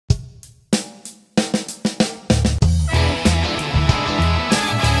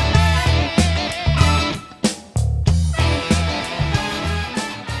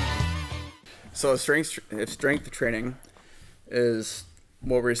So if strength training is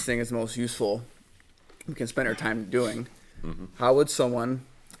what we're seeing is most useful, we can spend our time doing. How would someone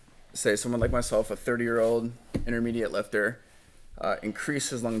like myself, a 30-year-old intermediate lifter,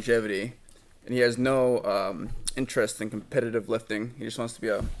 increase his longevity, and he has no interest in competitive lifting? He just wants to be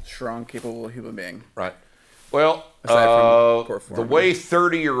a strong, capable human being. Right. Well, the way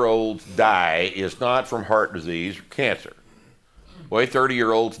 30-year-olds die is not from heart disease or cancer. The way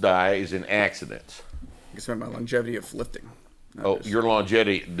 30-year-olds die is in accidents. I guess my longevity of lifting. Your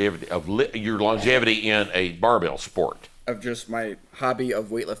longevity in a barbell sport. Of just my hobby of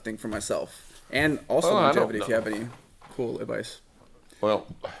weightlifting for myself, and also longevity. If you have any cool advice. Well,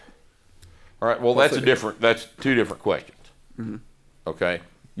 all right. Well, that's two different questions. Okay.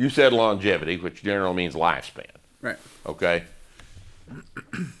 You said longevity, which generally means lifespan. Right. Okay.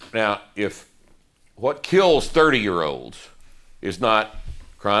 Now, if what kills 30-year-olds is not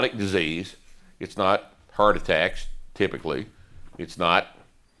chronic disease, it's not heart attacks, typically, it's not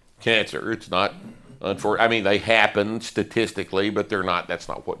cancer, it's not, I mean, they happen statistically, but they're not, that's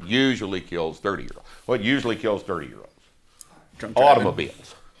not what usually kills 30-year-olds. What usually kills 30-year-olds?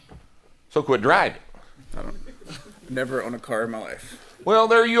 Automobiles. So quit driving. I don't never own a car in my life. Well,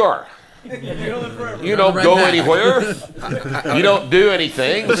 there you are. You don't go anywhere. You don't do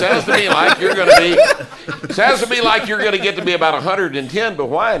anything. It sounds to me like you're going to get to be about 110, but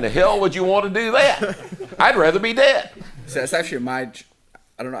why in the hell would you want to do that? I'd rather be dead. So that's actually I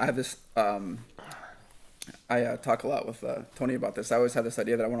don't know, I have this, I talk a lot with Tony about this. I always have this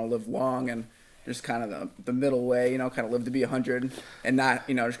idea that I want to live long and just kind of the middle way, kind of live to be 100 and not,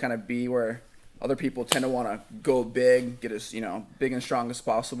 just kind of be where other people tend to want to go big, get as, big and strong as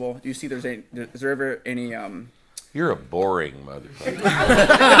possible. Do you see is there ever any... You're a boring motherfucker.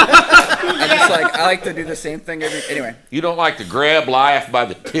 I like to do the same thing anyway. You don't like to grab life by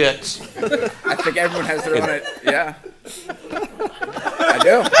the tits. I think everyone has their own... Yeah.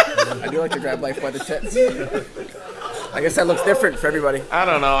 I do like to grab life by the tits. I guess that looks different for everybody. I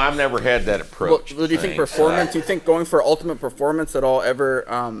don't know. I've never had that approach. Well, do you think performance? Do you think going for ultimate performance at all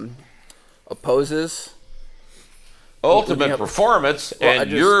ever opposes ultimate performance?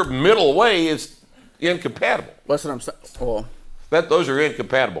 Your middle way is incompatible. That's what I'm saying. Well, those are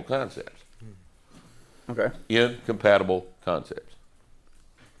incompatible concepts. Okay. Incompatible concepts.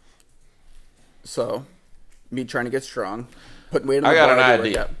 So, me trying to get strong, putting weight on the bar. I got an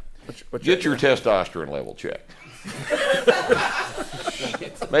idea. Get your testosterone level checked.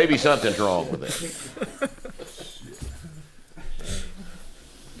 Maybe something's wrong with it.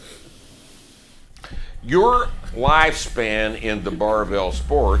 Your lifespan in the barbell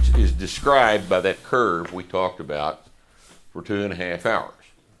sports is described by that curve we talked about for 2.5 hours,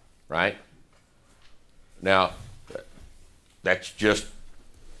 right? Now, that's just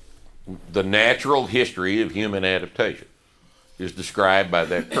the natural history of human adaptation is described by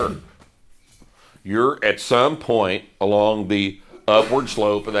that curve. You're at some point along the upward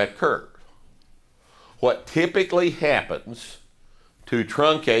slope of that curve. What typically happens to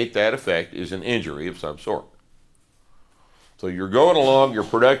truncate that effect is an injury of some sort. So you're going along, you're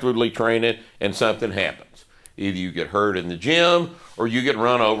productively training, and something happens. Either you get hurt in the gym or you get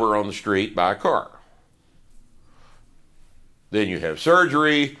run over on the street by a car. Then you have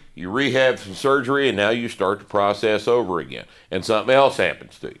surgery, you rehab some surgery, and now you start the process over again. And something else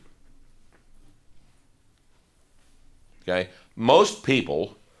happens to you. Okay? Most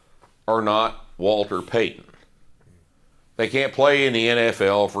people are not Walter Payton. They can't play in the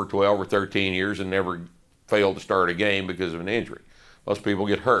NFL for 12 or 13 years and never fail to start a game because of an injury. Most people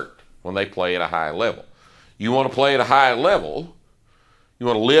get hurt when they play at a high level. You want to play at a high level, you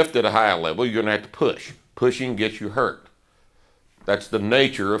want to lift at a high level, you're going to have to push. Pushing gets you hurt. That's the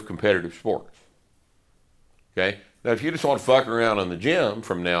nature of competitive sports. Okay? Now, if you just want to fuck around in the gym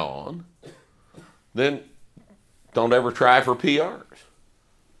from now on, then don't ever try for PRs.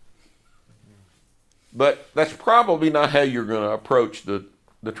 But that's probably not how you're going to approach the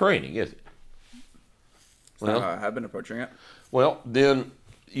training, is it? Well, I have been approaching it. Well, then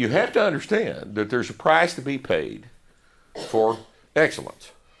you have to understand that there's a price to be paid for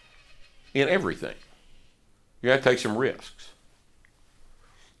excellence in everything. You have to take some risks.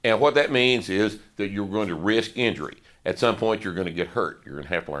 And what that means is that you're going to risk injury. At some point, you're going to get hurt. You're going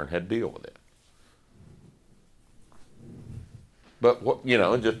to have to learn how to deal with it. But what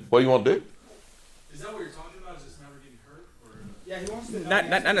just what do you want to do? Is that what you're talking about? Is just never getting hurt? Or? Yeah, he wants to not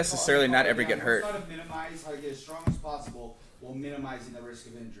necessarily not ever get hurt. Try to minimize how to get as strong as possible while minimizing the risk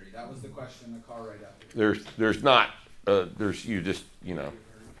of injury. That was the question in the car right after. There's not you're going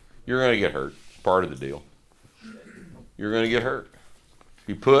to get hurt. It's part of the deal. You're going to get hurt. If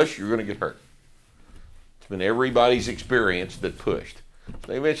you push, you're going to get hurt. been everybody's experience that pushed.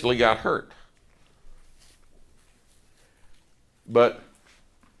 They eventually got hurt. But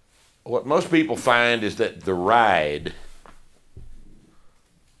what most people find is that the ride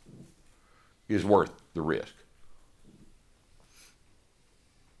is worth the risk.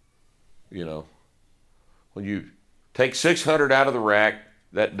 You know, when you take 600 out of the rack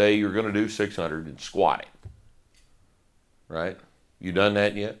that day, you're going to do 600 and squat it. Right? You done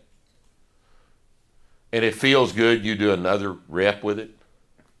that yet? And it feels good, you do another rep with it.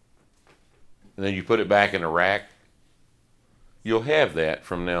 And then you put it back in the rack. You'll have that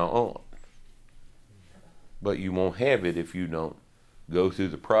from now on. But you won't have it if you don't go through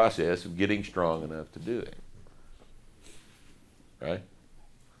the process of getting strong enough to do it. Right?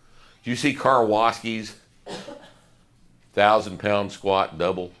 Do you see Karwoski's 1,000-pound squat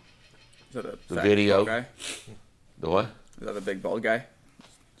double? Is that a the fat video? bald guy? The what? Is that a big bald guy?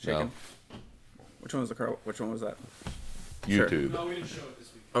 Shaking? No. Which one was the car? Which one was that? YouTube. No, we didn't show it this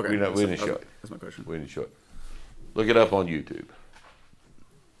week. Okay. We didn't show it. That's my question. We didn't show it. Look it up on YouTube.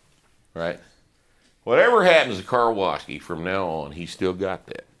 Right? Whatever happens to Karwoski from now on, he's still got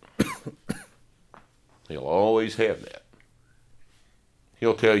that. He'll always have that.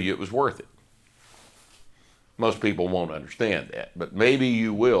 He'll tell you it was worth it. Most people won't understand that, but maybe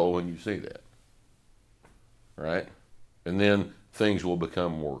you will when you see that. Right? And then things will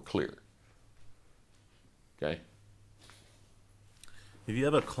become more clear. Okay? If you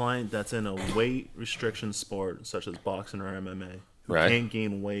have a client that's in a weight restriction sport, such as boxing or MMA, who Right. can't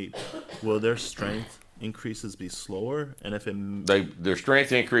gain weight, will their strength increases be slower? And if it, Their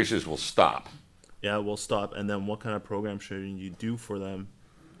strength increases will stop. yeah, it will stop. And then what kind of program should you do for them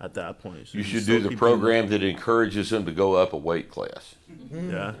at that point? You should still do the keep program that encourages them to go up a weight class.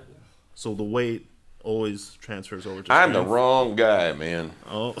 doing- Yeah. So the weight always transfers over to I'm the strength. wrong guy, man,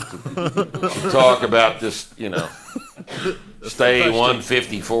 Oh, to talk about this, you know, stay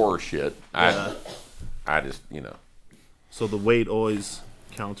 154 shit. Yeah. I just, you know. so the weight always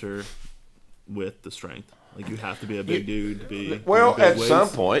counter with the strength. Like you have to be a big dude to be. Well, doing at big some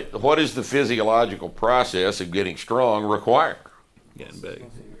weights. point, what is the physiological process of getting strong require? Getting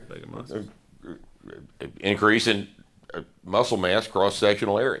bigger muscles. Increase in muscle mass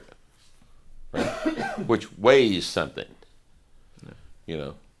cross-sectional area, right? Which weighs something. You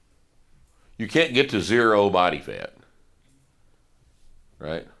know, you can't get to zero body fat,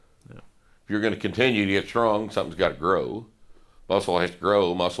 right? Yeah. If you're going to continue to get strong, something's got to grow. Muscle has to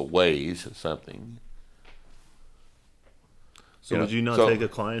grow. Muscle weighs something. So You would know, you not so- take a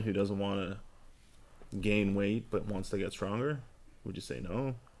client who doesn't want to gain weight but wants to get stronger? Would you say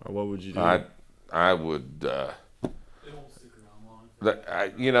no, or what would you do? I would. They won't stick around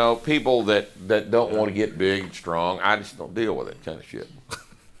long. You know, people that don't want to get big and strong, I just don't deal with that kind of shit.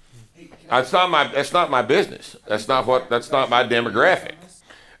 That's not my business. That's not my demographic.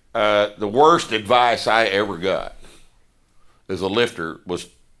 The worst advice I ever got as a lifter was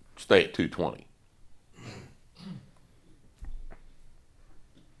stay at 220.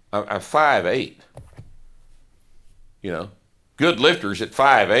 I'm 5'8". You know, good lifters at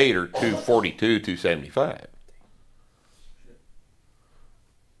 5'8" are 242, 275.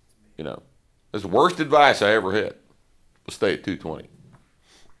 You know, that's the worst advice I ever had was stay at 220.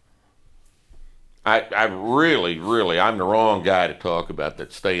 I really, I'm the wrong guy to talk about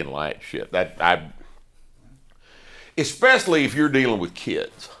that staying light shit. Especially if you're dealing with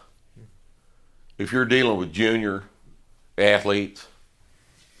kids. If you're dealing with junior athletes,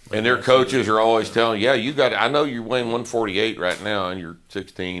 and their coaches are always telling, yeah, I know you're weighing 148 right now and you're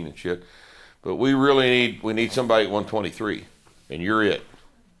 16 and shit, but we need somebody at 123, and you're it.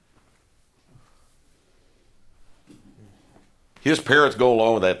 His parents go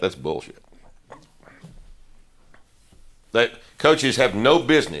along with that. That's bullshit. That coaches have no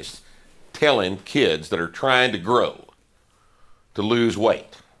business telling kids that are trying to grow to lose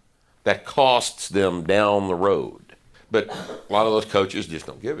weight. That costs them down the road. But a lot of those coaches just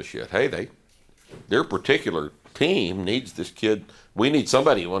don't give a shit. Hey, their particular team needs this kid. We need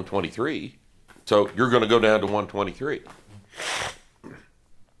somebody at 123. So you're going to go down to 123.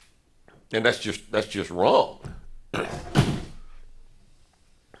 And that's just wrong.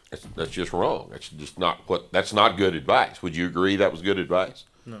 That's just wrong. That's not good advice. Would you agree that was good advice?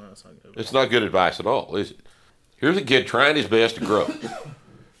 No, that's not good. It's not good advice at all, is it? Here's a kid trying his best to grow,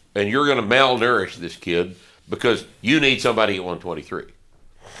 and you're going to malnourish this kid because you need somebody at 123.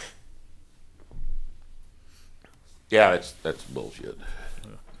 Yeah, that's bullshit.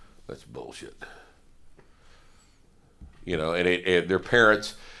 That's bullshit. You know, and their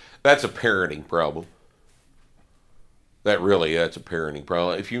parents, that's a parenting problem. That's a parenting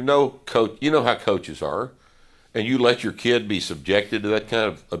problem. If you know how coaches are, and you let your kid be subjected to that kind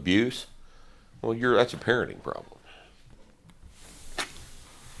of abuse, well, that's a parenting problem.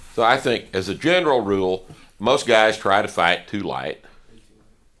 So I think, as a general rule, most guys try to fight too light.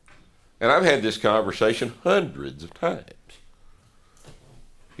 And I've had this conversation hundreds of times.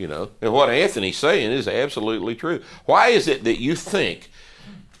 You know, and what Anthony's saying is absolutely true. Why is it that you think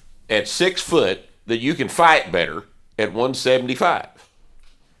at 6 foot that you can fight better at 175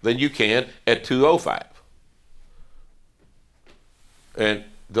 than you can at 205? And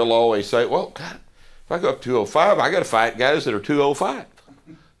they'll always say, well, God, if I go up 205, I got to fight guys that are 205.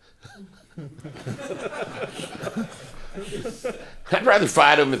 I'd rather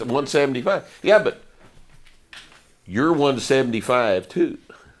fight them at 175. Yeah, but you're 175 too,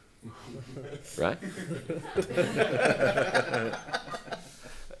 right?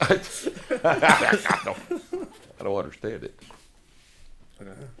 I don't understand it.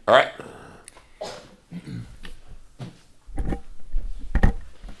 All right.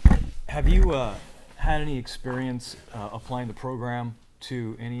 Have you had any experience applying the program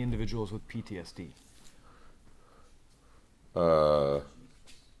to any individuals with PTSD?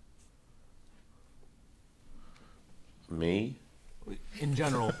 Me? In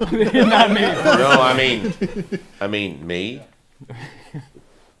general, not me. No, I mean me.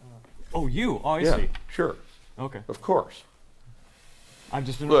 Oh, you? Oh, I Yeah, see. sure, Okay. of course. I've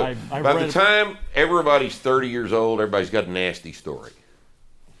just been. Look, I by read the time everybody's 30 years old, everybody's got a nasty story.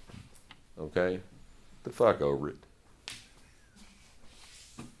 Okay? The fuck over it.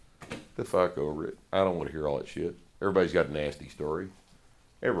 The fuck over it. I don't want to hear all that shit. Everybody's got a nasty story.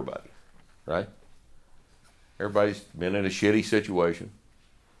 Everybody. Right? Everybody's been in a shitty situation.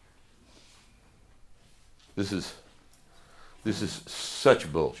 This is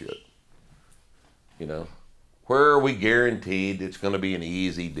such bullshit. You know? Where are we guaranteed it's going to be an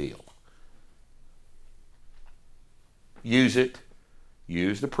easy deal? Use it.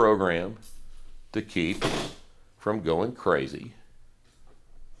 Use the program to keep from going crazy.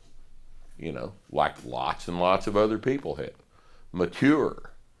 You know, like lots and lots of other people have.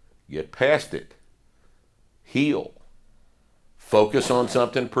 Mature. Get past it. Heal. Focus on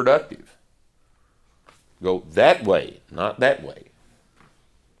something productive. Go that way, not that way.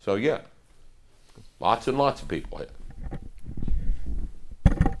 So yeah, lots and lots of people have.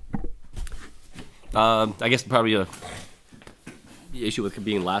 I guess probably the issue with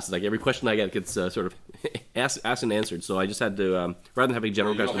being last is like every question I get gets sort of asked and answered. So I just had to, rather than having a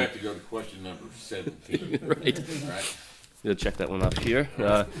general question. You'll have to go to question number 17. Right. Gonna check that one off here.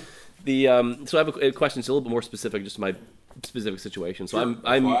 So I have a question. It's a little bit more specific, just to my specific situation. So Sure,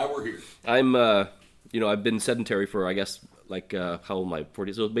 that's why we're here. I'm I've been sedentary for, I guess, like how old am I?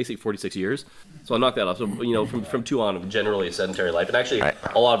 40. So basically 46 years. So I knocked that off. So from 2 on, generally a sedentary life, and actually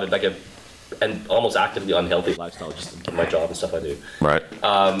a lot of it and almost actively unhealthy lifestyle, just my job and stuff I do. Right.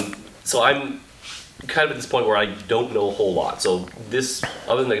 So I'm kind of at this point where I don't know a whole lot. So this,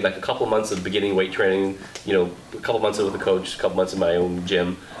 other than like a couple of months of beginning weight training, a couple of months with a coach, a couple months in my own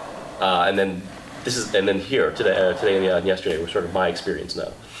gym, and then here today and yesterday were sort of my experience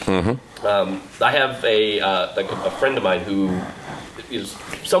now. Mm-hmm. I have a friend of mine who is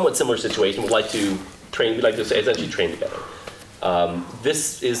somewhat similar situation. Would like to train. We'd like to essentially train together.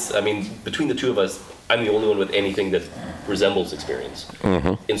 This is, between the two of us, I'm the only one with anything that resembles experience,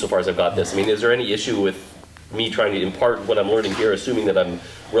 insofar as I've got this. Is there any issue with me trying to impart what I'm learning here, assuming that I'm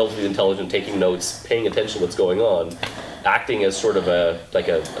relatively intelligent, taking notes, paying attention to what's going on, acting as sort of a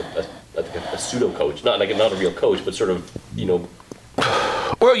pseudo coach, not a real coach, but sort of,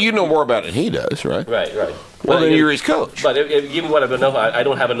 Well, you know more about it than he does, right? Right. Well, then you're his coach. But given what I know, I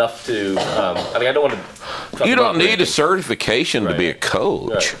don't have enough to. I don't want to. You don't need a certification to be a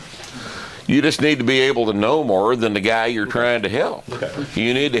coach. Right. You just need to be able to know more than the guy you're trying to help. Okay.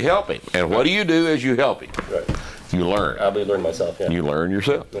 You need to help him. And what do you do as you help him? Right. You learn. I'll be learning myself, yeah. You learn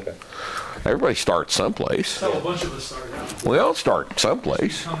yourself. Okay. Everybody starts someplace. So a bunch of us started out. We all start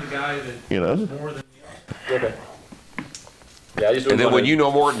someplace. Become the guy that You know. knows more than the other. Okay. Yeah, I just And then when you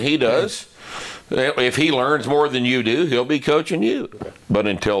know more than he does, if he learns more than you do, he'll be coaching you. Okay. But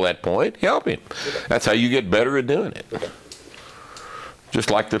until that point, help him. That's how you get better at doing it. Okay. Just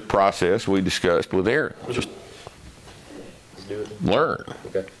like the process we discussed with Aaron. Just Let's do it. learn,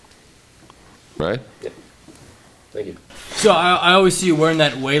 Okay. right? Yeah. Thank you. So I always see you wearing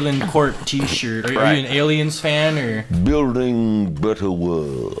that Wayland Court T-shirt. Are you an Aliens fan or? Building better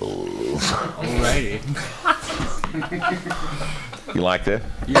worlds. Alrighty. You like that?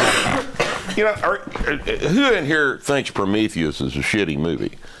 Yeah. Who in here thinks Prometheus is a shitty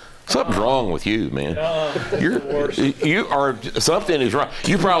movie? Something's wrong with you, man. You are, something is wrong.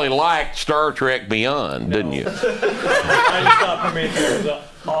 You probably liked Star Trek Beyond, didn't you? I just thought Prometheus was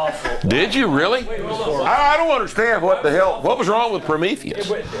awful. Did you really? I don't understand what the hell. What was wrong with Prometheus?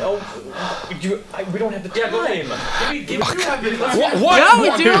 We don't have the time.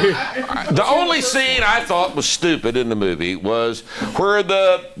 The only scene I thought was stupid in the movie was where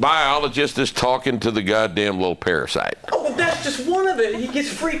the biologist is talking to the goddamn little parasite. Oh, but that's just one of it. He gets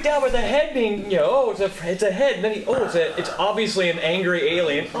freaked out with the head being, it's a head. And then it's obviously an angry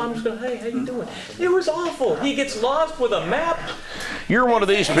alien. Oh, I'm just going, hey, how you doing? It was awful. He gets lost with a map. You're one of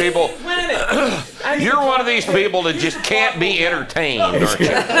these people. You're one of these people that just can't be entertained, aren't you?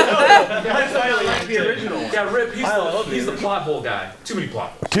 That's why I like the original. Yeah, Rip, he's the plot hole guy. Too many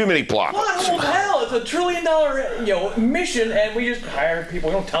plot holes. Too many plot Plot holes. hole hell. It's $1 trillion mission, and we just hire people.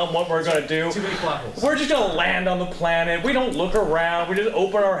 We don't tell them what we're going to do. Too many plot holes. We're just going to land on the planet. We don't look around. We just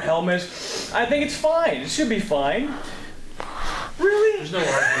open our helmets. I think it's fine. It should be fine. Really? There's no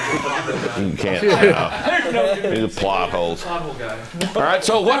argument. You can't. There's no The plot holes. Plot hole guy. All right.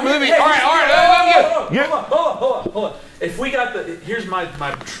 So what movie? All right. Hold on. If we got here's my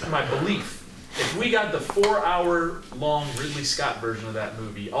belief. If we got the 4-hour-long Ridley Scott version of that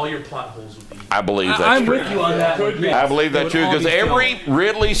movie, all your plot holes would be. I believe that's I'm true. with you on that. I believe that's true because every filmed.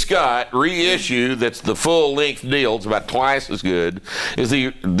 Ridley Scott reissue that's the full-length deal, it's about twice as good as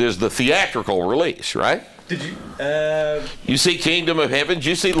the theatrical release, right? Did you? You see Kingdom of Heaven? Did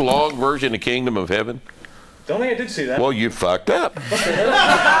you see the long version of Kingdom of Heaven? Don't think I did see that. Well, you fucked up. What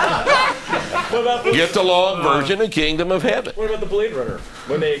about the, Get the long version of Kingdom of Heaven. what about the Blade Runner?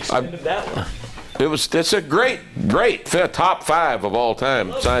 When they extended that one? It's a great top 5 of all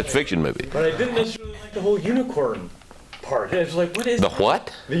time science fiction movie. But I didn't necessarily like the whole unicorn part. It was like, what is The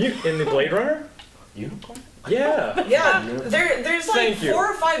what? in the Blade Runner? Unicorn? Yeah. Yeah, there's like Thank you. 4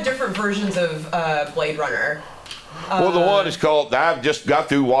 or 5 different versions of Blade Runner. Well, the one is called, I've just got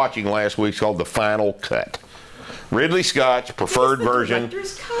through watching last week, it's called The Final Cut. Ridley Scott's preferred version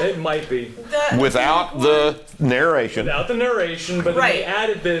It might be. without the narration. Without the narration, but then they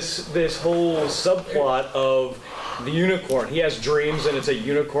added this whole subplot of the unicorn. He has dreams, and it's a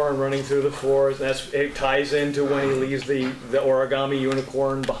unicorn running through the forest. And it ties into when he leaves the origami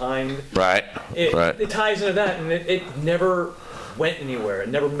unicorn behind. Right. It ties into that, and it never went ananywhere. It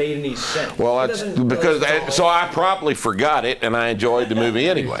never made any sense. Well, that's because so I promptly forgot it, and I enjoyed the movie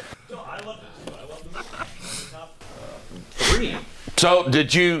anyway. I loved it too. I loved the movie. Top 3. So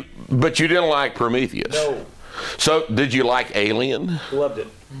but you didn't like Prometheus. No. So did you like Alien? Loved it.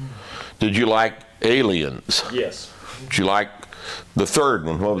 Did you like Aliens? Yes. Did you like the third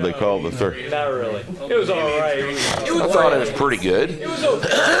one? What would they call the third? Not really. It was all right. I thought it was pretty good. It was okay.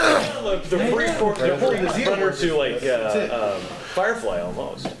 The runner to like Firefly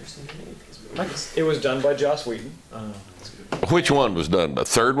almost. It was done by Joss Whedon. Which one was done? The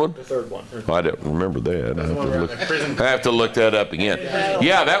third one? The third one. I don't remember that. I have to look that up again.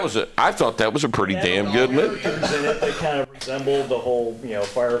 Yeah, I thought that was a pretty damn good movie. They kind of resembled the whole,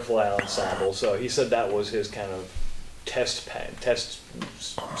 Firefly ensemble. So he said that was his kind of test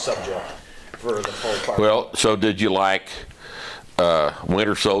subject for the whole Firefly. Well, so did you like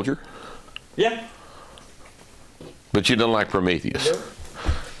Winter Soldier? Yeah. But you didn't like Prometheus. Nope.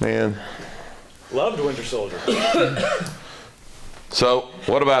 Man. Loved Winter Soldier. So,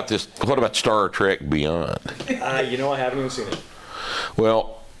 what about this? What about Star Trek Beyond? I haven't even seen it.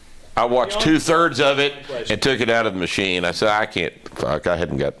 Well, I watched 2/3 of it and took it out of the machine. I said, I can't. Fuck, I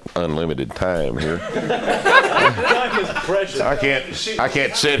hadn't got unlimited time here. Time is precious. I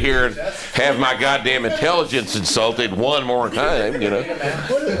can't sit here and have my goddamn intelligence insulted one more time.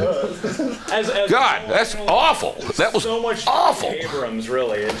 God, that's awful. That was so much awful. Abrams,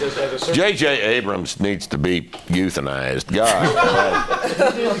 really. It just has a certain J.J. Abrams needs to be euthanized. God.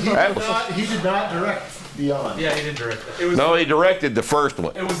 He did not direct Beyond. Yeah, he didn't direct that. No, he directed the first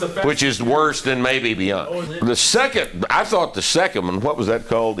one, It was the best. which is worse than maybe Beyond. The second, I thought the second one, what was that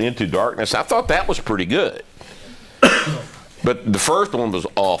called? Into Darkness. I thought that was pretty good. But the first one was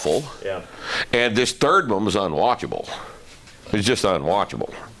awful. Yeah. And this third one was unwatchable. It's just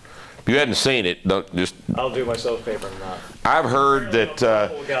unwatchable. If you hadn't seen it, don't just. I'll do myself a favor and not. I've heard that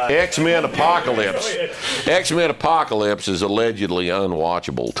X-Men Apocalypse is allegedly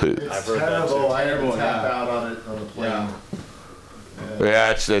unwatchable too. It's terrible. I had to tap out on it on the plane.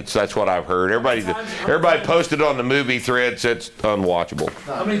 Yeah, that's what I've heard. Everybody posted on the movie threads. It's unwatchable.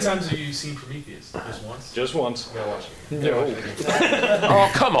 How many times have you seen Prometheus? Just once? Just once. You gotta watch it. No.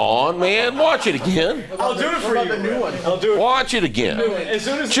 Oh, come on, man. Watch it again. I'll do it for you. The new one. I'll do it. Watch it again. As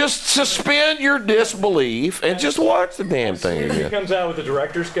soon as Just suspend your disbelief and just watch the damn thing If he again. comes out with the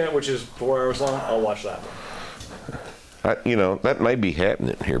director's cut, which is 4 hours long, I'll watch that one. That may be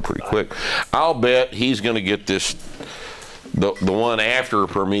happening here pretty quick. I'll bet he's going to get this, the one after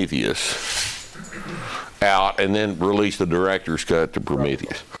Prometheus, out and then release the director's cut to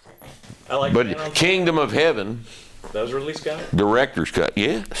Prometheus. I like But Kingdom of Heaven, that was Ridley Scott? director's cut.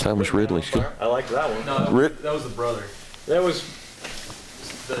 Yeah, that was Ridley Scott. I liked that one. No, that was the brother. That was.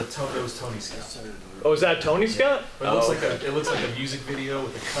 It was Tony Scott. Oh, is that Tony Scott? It looks like a music video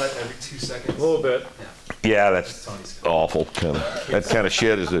with a cut every 2 seconds. A little bit. Yeah, that's awful. That kind of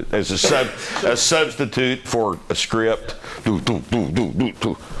shit as a substitute for a script.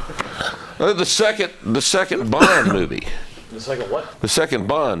 The second Bond movie. The second what? The second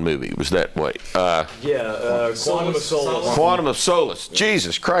Bond movie was that way. Quantum of Solace. Quantum of Solace.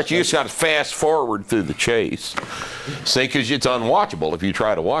 Jesus Christ, you just got to fast forward through the chase. See, because it's unwatchable if you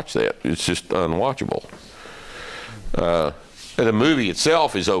try to watch that. It's just unwatchable. The movie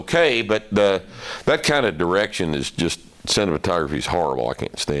itself is okay, but that kind of direction is just, cinematography is horrible. I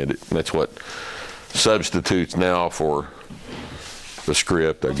can't stand it. That's what substitutes now for the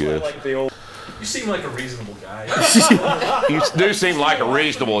script, I guess. Like the old. You seem like a reasonable guy. You do seem like a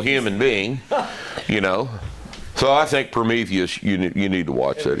reasonable human being, So I think Prometheus, you need to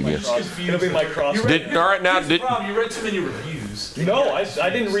watch that again. It'll be my cross. You read too many reviews. No, I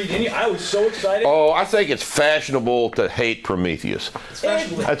didn't read any. I was so excited. Oh, I think it's fashionable to hate Prometheus.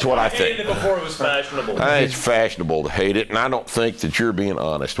 That's what I I think. hated it before it was fashionable. I think it's fashionable to hate it, and I don't think that you're being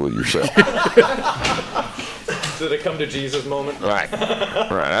honest with yourself. Did it come to Jesus moment? Right.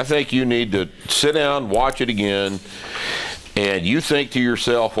 I think you need to sit down, watch it again, and you think to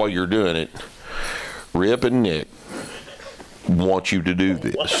yourself while you're doing it, Rip and Nick want you to do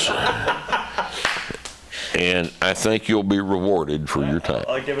this. And I think you'll be rewarded for your time.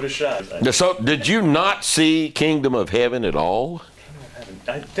 I'll give it a shot. So, did you not see Kingdom of Heaven at all?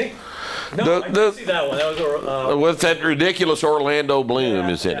 I think. No, I didn't see that one. That was with that ridiculous Orlando Bloom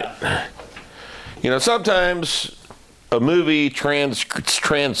is in it. Sometimes a movie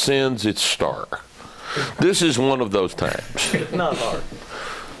transcends its star. This is one of those times. Not hard.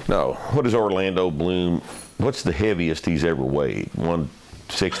 No. What is Orlando Bloom? What's the heaviest he's ever weighed?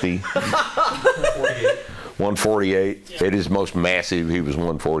 160? 148. 148. At his most massive, he was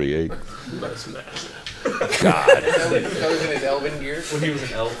 148. That's massive. God. That was in his elven years? When he was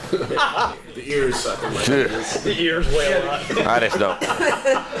an elf. The ears suck. The ears weigh a lot.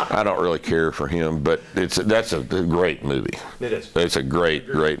 I don't really care for him, but that's a great movie. It is. It's a great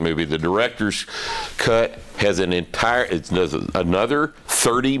movie. The director's cut has another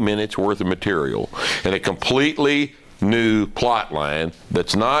 30 minutes worth of material and a completely new plot line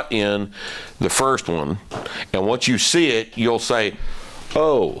that's not in the first one. And once you see it, you'll say,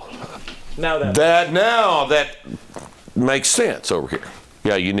 oh, now that makes sense over here.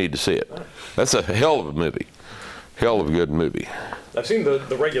 Yeah, you need to see it. That's a hell of a movie. Hell of a good movie. I've seen the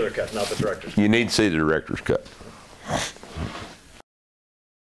regular cut, not the director's. You need to see the director's cut.